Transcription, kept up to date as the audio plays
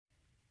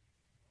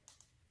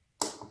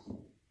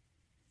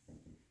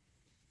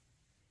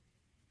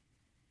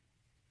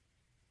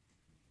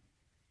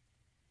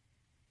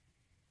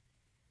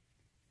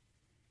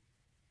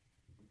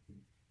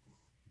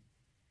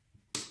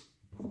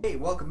Hey,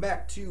 welcome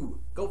back to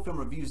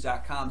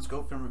GoatFilmReviews.com's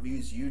Goat Film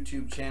Reviews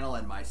YouTube channel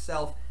and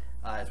myself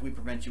as we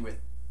present you with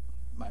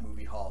my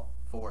movie haul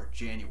for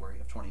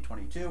January of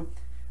 2022.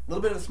 A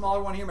little bit of a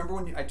smaller one here. Remember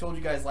when I told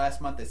you guys last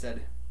month I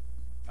said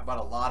about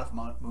a lot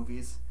of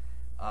movies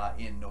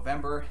in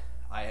November.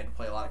 I had to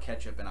play a lot of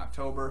catch up in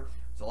October.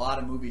 There's a lot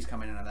of movies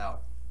coming in and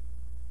out.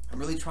 I'm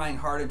really trying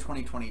hard in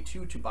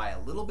 2022 to buy a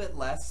little bit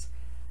less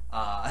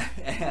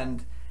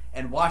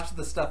and watch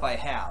the stuff I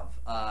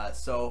have.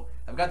 So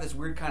I've got this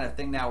weird kind of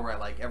thing now where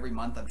every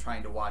month I'm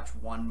trying to watch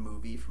one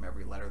movie from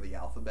every letter of the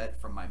alphabet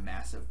from my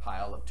massive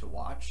pile of to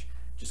watch.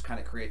 Just kind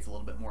of creates a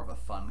little bit more of a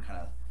fun kind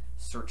of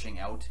searching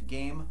out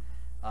game.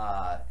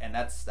 And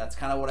that's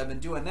kind of what I've been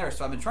doing there.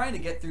 So I've been trying to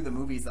get through the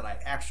movies that I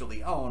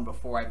actually own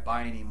before I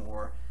buy any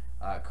more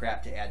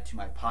crap to add to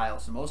my pile.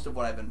 So most of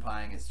what I've been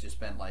buying has just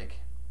been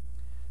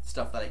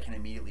stuff that I can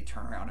immediately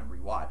turn around and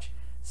rewatch.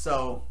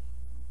 So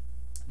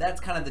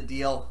that's kind of the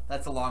deal.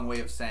 That's a long way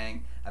of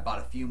saying I bought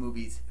a few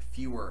movies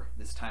fewer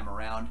this time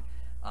around,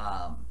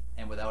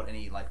 and without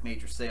any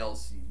major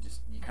sales,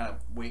 you kind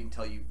of wait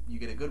until you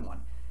get a good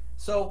one.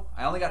 So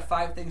I only got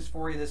 5 things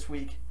for you this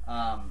week,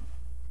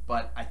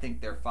 but I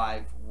think they're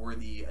 5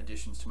 worthy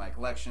additions to my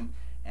collection,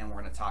 and we're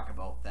going to talk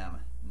about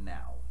them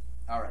now.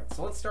 All right,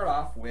 so let's start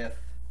off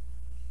with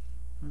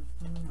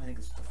I think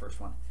this is the first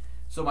one.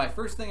 So my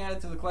first thing added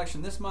to the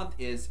collection this month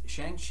is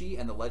Shang-Chi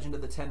and the Legend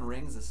of the Ten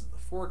Rings. This is the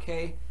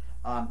 4K.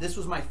 This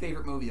was my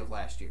favorite movie of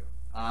last year.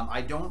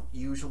 I don't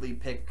usually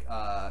pick,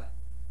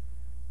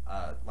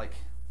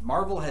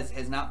 Marvel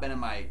has not been in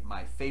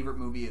my favorite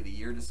movie of the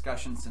year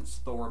discussion since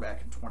Thor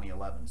back in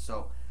 2011.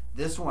 So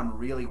this one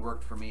really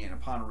worked for me, and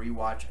upon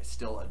rewatch, I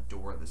still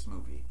adore this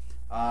movie.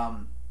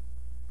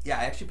 Yeah,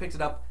 I actually picked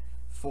it up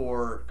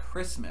for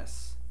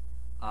Christmas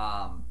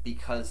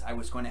because I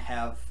was going to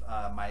have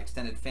my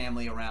extended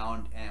family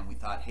around, and we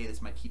thought, hey,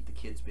 this might keep the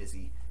kids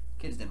busy.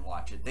 Kids didn't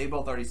watch it. They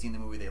both already seen the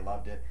movie. They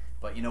loved it.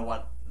 But you know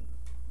what?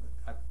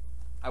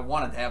 I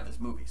wanted to have this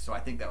movie, so I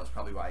think that was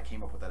probably why I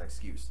came up with that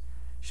excuse.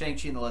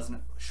 Shang-Chi and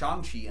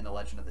the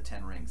Legend of the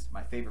Ten Rings,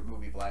 my favorite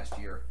movie of last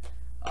year.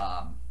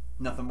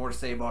 Nothing more to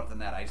say about it than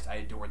that. I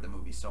adored the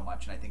movie so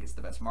much, and I think it's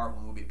the best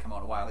Marvel movie to come out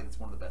in a while. I think it's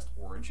one of the best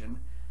origin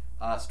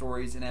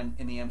stories in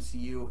the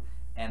MCU.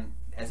 And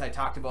as I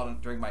talked about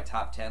it during my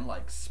top 10,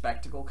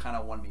 spectacle kind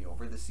of won me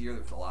over this year.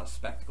 There was a lot of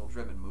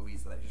spectacle-driven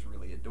movies that I just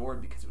really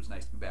adored because it was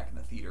nice to be back in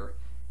the theater,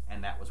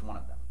 and that was one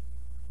of them.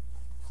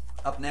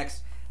 Up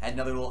next, I had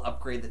another little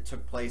upgrade that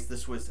took place.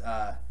 This was,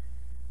 I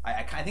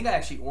think I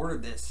actually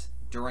ordered this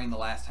during the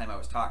last time I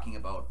was talking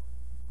about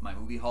my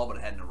movie haul, but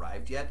it hadn't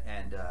arrived yet,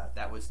 and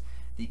that was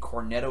the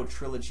Cornetto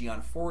trilogy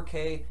on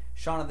 4K,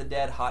 Shaun of the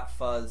Dead, Hot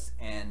Fuzz,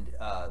 and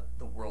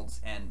The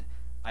World's End.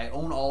 I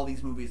own all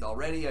these movies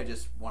already. I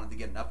just wanted to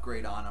get an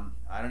upgrade on them.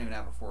 I don't even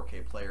have a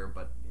 4K player,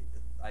 but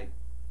I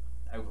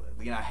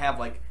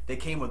have they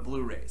came with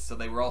Blu-rays, so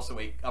they were also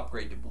a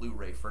upgrade to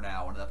Blu-ray for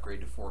now and an upgrade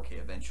to 4K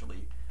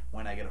eventually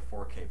when I get a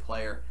 4K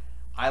player.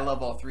 I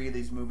love all 3 of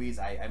these movies.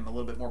 I'm a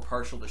little bit more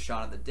partial to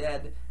Shaun of the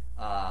Dead.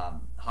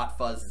 Hot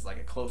Fuzz is a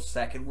close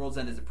second. World's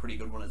End is a pretty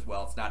good one as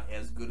well. It's not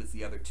as good as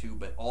the other 2,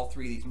 but all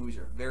 3 of these movies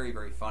are very,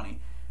 very funny.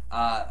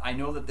 I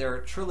know that their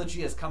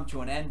trilogy has come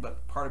to an end,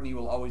 but part of me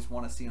will always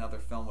want to see another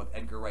film with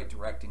Edgar Wright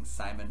directing,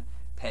 Simon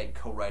Pegg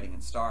co-writing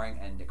and starring,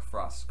 and Nick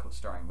Frost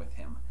co-starring with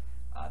him.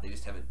 They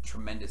just have a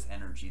tremendous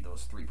energy,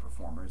 those 3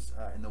 performers,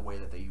 in the way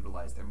that they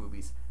utilize their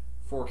movies.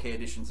 4K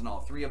editions in all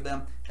 3 of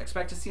them.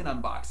 Expect to see an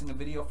unboxing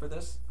video for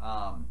this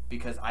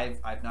because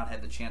I've not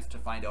had the chance to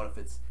find out if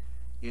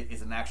it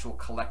is an actual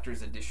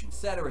collector's edition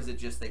set, or is it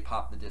just they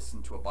pop the discs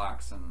into a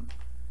box and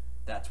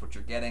that's what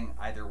you're getting.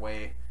 Either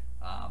way,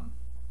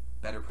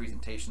 better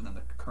presentation than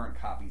the current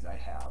copies I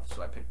have,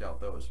 so I picked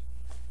out those.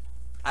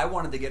 I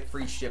wanted to get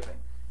free shipping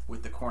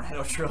with the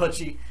Cornetto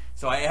trilogy,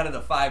 so I added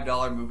a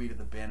 $5 movie to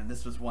the bin, and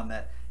this was one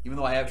that, even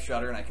though I have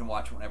Shudder and I can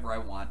watch whenever I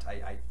want,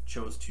 I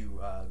chose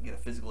to get a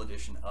physical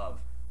edition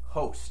of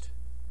Host.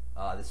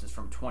 This is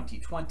from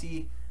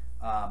 2020.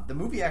 The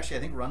movie actually, I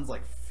think, runs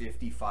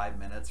 55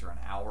 minutes or an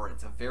hour.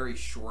 It's a very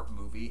short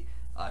movie,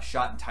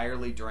 shot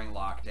entirely during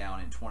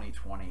lockdown in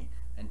 2020.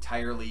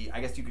 Entirely,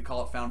 I guess you could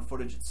call it found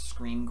footage. It's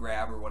screen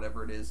grab or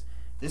whatever it is.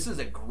 This is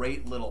a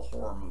great little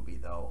horror movie,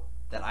 though,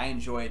 that I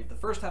enjoyed the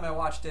first time I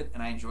watched it,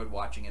 and I enjoyed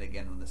watching it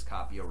again when this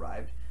copy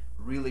arrived.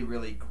 Really,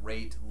 really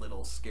great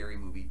little scary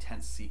movie,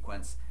 tense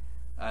sequence.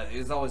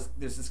 There's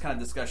this kind of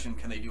discussion: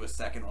 can they do a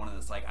second one? And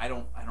it's I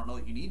don't know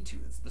that you need to.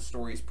 The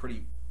story is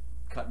pretty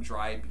cut and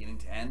dry, beginning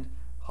to end.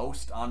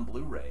 Host on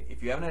Blu-ray.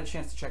 If you haven't had a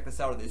chance to check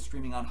this out, it is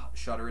streaming on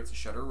Shudder. It's a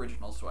Shudder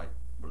original, so I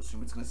would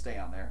assume it's going to stay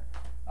on there.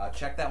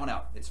 Check that one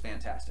out. It's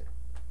fantastic.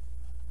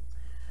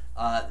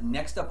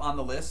 Next up on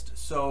the list,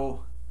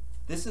 so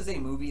this is a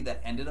movie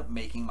that ended up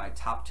making my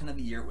top 10 of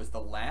the year. It was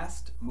the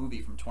last movie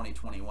from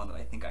 2021 that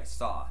I think I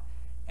saw,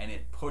 and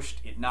it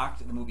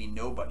knocked the movie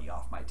Nobody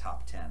off my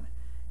top 10,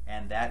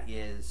 and that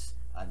is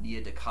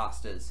Nia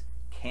DaCosta's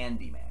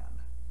Candyman.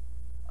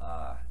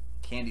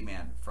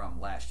 Candyman from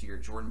last year.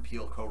 Jordan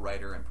Peele,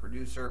 co-writer and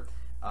producer.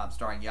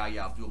 starring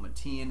Yahya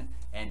Abdul-Mateen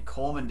and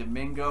Coleman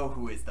Domingo,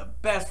 who is the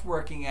best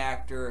working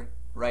actor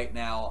right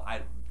now.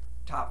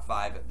 Top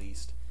 5 at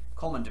least.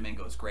 Coleman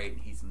Domingo is great,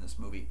 and he's in this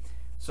movie.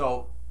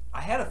 So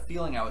I had a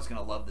feeling I was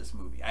going to love this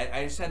movie.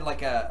 I just had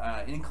like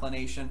an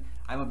inclination.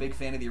 I'm a big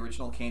fan of the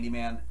original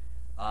Candyman.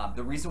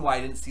 The reason why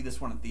I didn't see this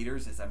one in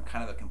theaters is I'm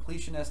kind of a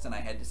completionist, and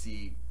I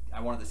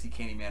wanted to see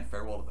Candyman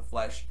Farewell to the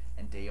Flesh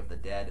and Day of the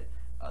Dead,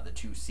 the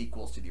 2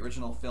 sequels to the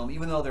original film.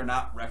 Even though they're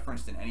not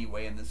referenced in any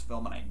way in this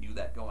film, and I knew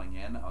that going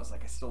in, I was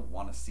like, I still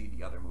want to see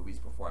the other movies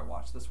before I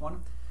watch this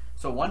one.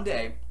 So one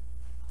day,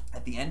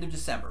 at the end of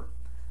December,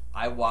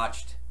 I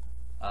watched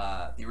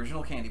the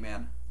original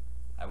Candyman,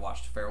 I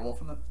watched Farewell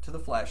to the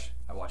Flesh,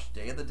 I watched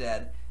Day of the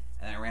Dead,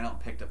 and I ran out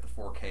and picked up the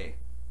 4K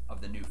of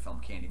the new film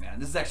Candyman.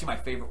 And this is actually my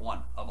favorite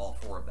one of all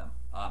 4 of them.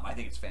 I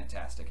think it's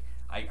fantastic.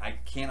 I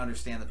can't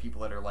understand the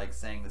people that are like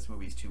saying this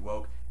movie is too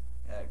woke.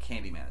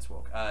 Candyman is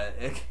woke.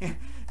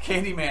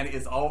 Candyman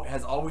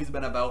has always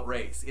been about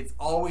race. It's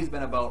always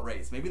been about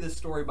race. Maybe the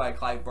story by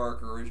Clive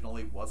Barker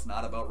originally was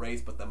not about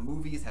race, but the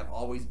movies have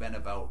always been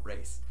about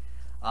race.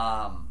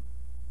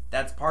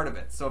 That's part of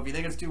it. So if you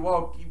think it's too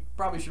woke, you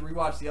probably should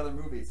rewatch the other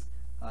movies.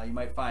 You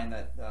might find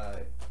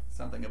that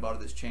something about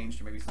it has changed,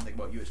 or maybe something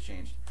about you has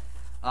changed.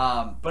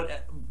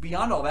 But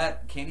beyond all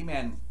that,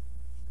 Candyman,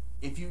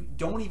 if you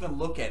don't even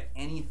look at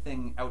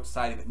anything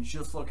outside of it and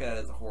just look at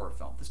it as a horror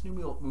film, this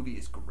new movie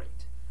is great.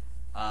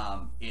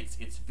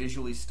 It's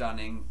visually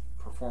stunning.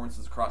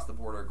 Performances across the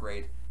board are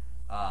great.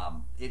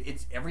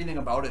 It's everything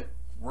about it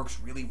works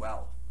really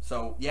well.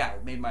 So yeah,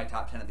 it made my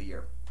top 10 of the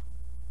year.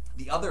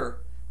 The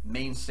other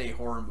mainstay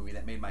horror movie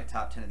that made my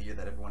top 10 of the year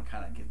that everyone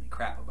kind of gives me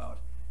crap about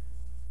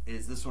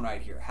is this one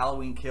right here,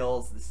 Halloween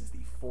Kills. This is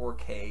the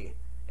 4K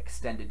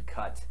extended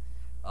cut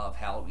of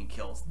Halloween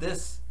Kills.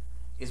 This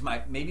is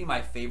maybe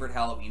my favorite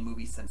Halloween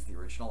movie since the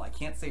original. I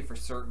can't say for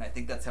certain. I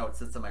think that's how it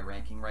sits in my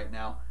ranking right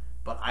now.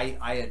 But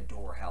I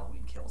adore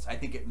Halloween Kills. I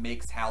think it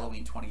makes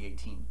Halloween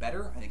 2018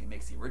 better. I think it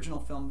makes the original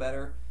film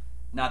better.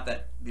 Not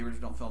that the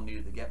original film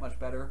needed to get much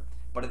better,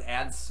 but it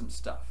adds some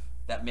stuff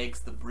that makes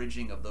the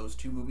bridging of those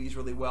 2 movies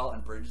really well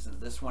and bridges into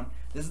this one.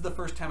 This is the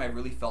first time I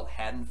really felt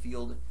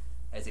Haddonfield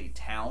as a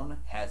town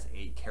has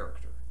a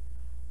character.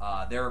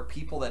 There are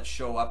people that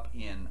show up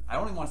in, I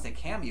don't even want to say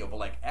cameo, but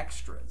like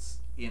extras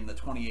in the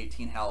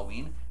 2018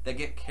 Halloween that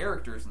get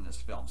characters in this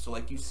film. So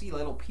like you see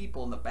little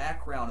people in the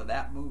background of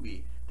that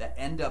movie that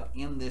end up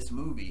in this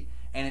movie,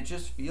 and it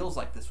just feels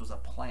like this was a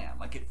plan.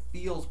 Like it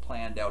feels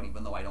planned out,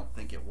 even though I don't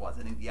think it was.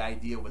 I think the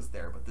idea was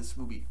there, but this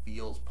movie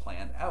feels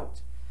planned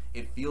out.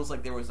 It feels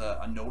like there was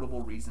a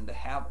notable reason to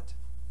have it.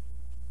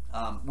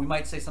 We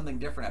might say something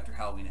different after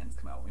Halloween Ends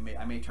come out.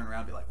 I may turn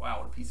around and be like, wow,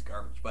 what a piece of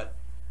garbage. But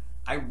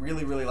I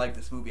really, really like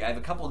this movie. I have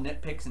a couple of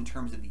nitpicks in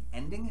terms of the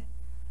ending,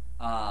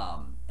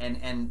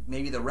 and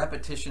maybe the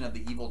repetition of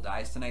the evil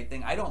dies tonight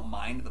thing. I don't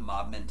mind the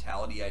mob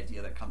mentality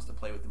idea that comes to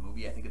play with the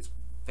movie. I think it's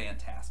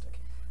fantastic.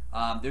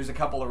 There's a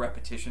couple of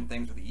repetition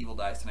things where the evil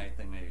dies tonight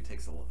thing maybe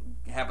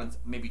happens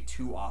maybe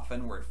too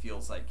often, where it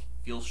feels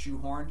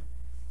shoehorned,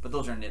 but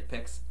those are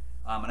nitpicks.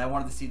 And I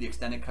wanted to see the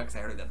extended cut because I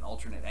heard it had an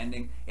alternate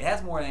ending. It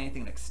has more than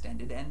anything an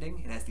extended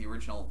ending. It has the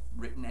original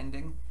written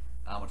ending,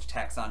 which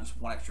tacks on just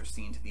one extra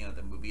scene to the end of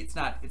the movie. It's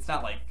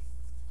not like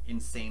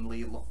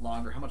insanely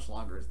longer. How much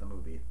longer is the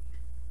movie?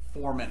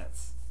 4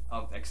 minutes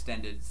of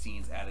extended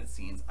scenes, added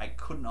scenes. I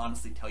couldn't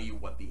honestly tell you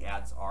what the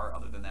adds are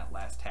other than that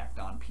last tacked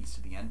on piece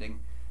to the ending,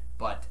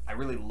 but I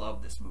really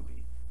love this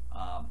movie.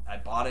 I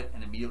bought it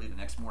and immediately the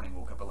next morning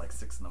woke up at like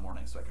 6 in the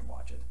morning so I could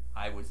watch it.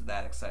 I was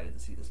that excited to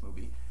see this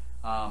movie.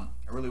 I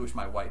really wish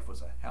my wife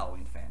was a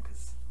Halloween fan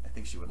because I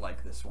think she would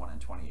like this one in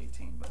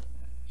 2018, but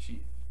she's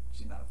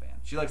not a fan.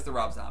 She likes the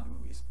Rob Zombie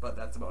movies, but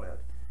that's about it.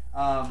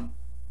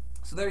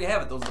 So there you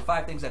have it. Those are the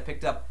 5 things I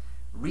picked up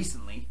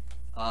recently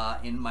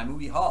in my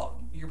movie haul.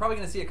 You're probably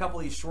going to see a couple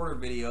of these shorter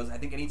videos. I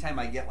think anytime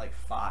I get like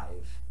 5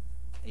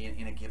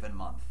 in a given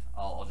month,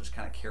 I'll just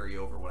kind of carry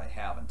over what I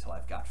have until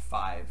I've got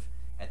 5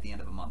 at the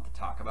end of a month to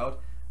talk about.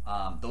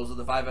 Those are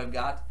the 5 I've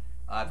got.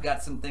 I've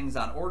got some things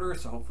on order,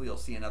 so hopefully you'll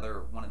see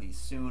another one of these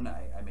soon.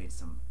 I made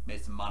some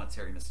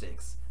monetary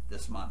mistakes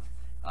this month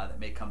that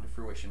may come to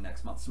fruition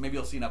next month. So maybe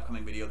you'll see an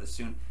upcoming video this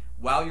soon.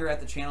 While you're at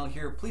the channel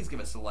here, please give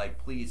us a like.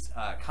 Please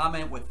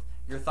comment with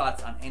your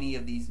thoughts on any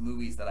of these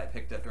movies that I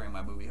picked up during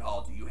my movie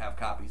haul. Do you have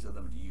copies of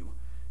them? Do you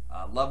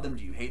love them?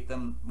 Do you hate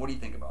them? What do you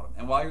think about them?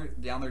 And while you're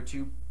down there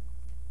too,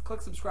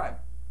 click subscribe.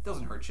 It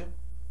doesn't hurt you.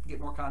 You get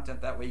more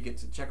content that way. You get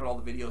to check out all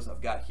the videos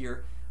I've got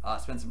here,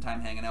 spend some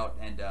time hanging out,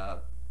 and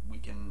we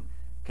can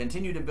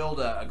continue to build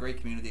a great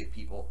community of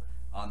people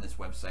on this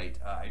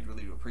website. I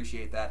really do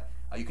appreciate that.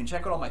 You can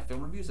check out all my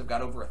film reviews. I've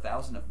got over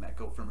 1,000 of them at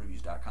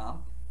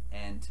gofilmreviews.com.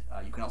 And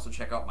you can also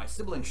check out my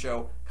sibling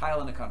show, Kyle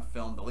and Nick on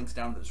Film. The link's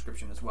down in the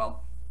description as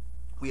well.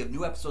 We have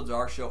new episodes of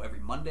our show every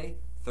Monday,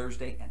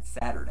 Thursday, and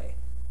Saturday.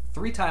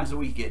 3 times a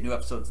week you get new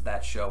episodes of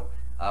that show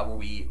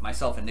where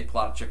myself and Nick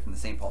Plotachik from the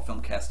St. Paul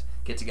Filmcast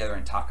get together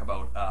and talk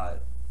about a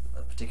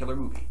particular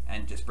movie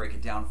and just break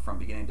it down from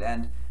beginning to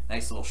end.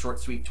 Nice little short,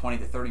 sweet 20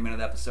 to 30 minute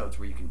episodes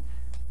where you can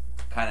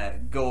kind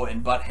of go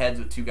and butt heads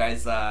with two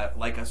guys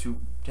like us who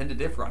tend to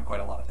differ on quite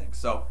a lot of things.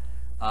 So,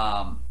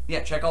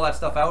 yeah, check all that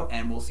stuff out,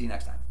 and we'll see you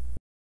next time.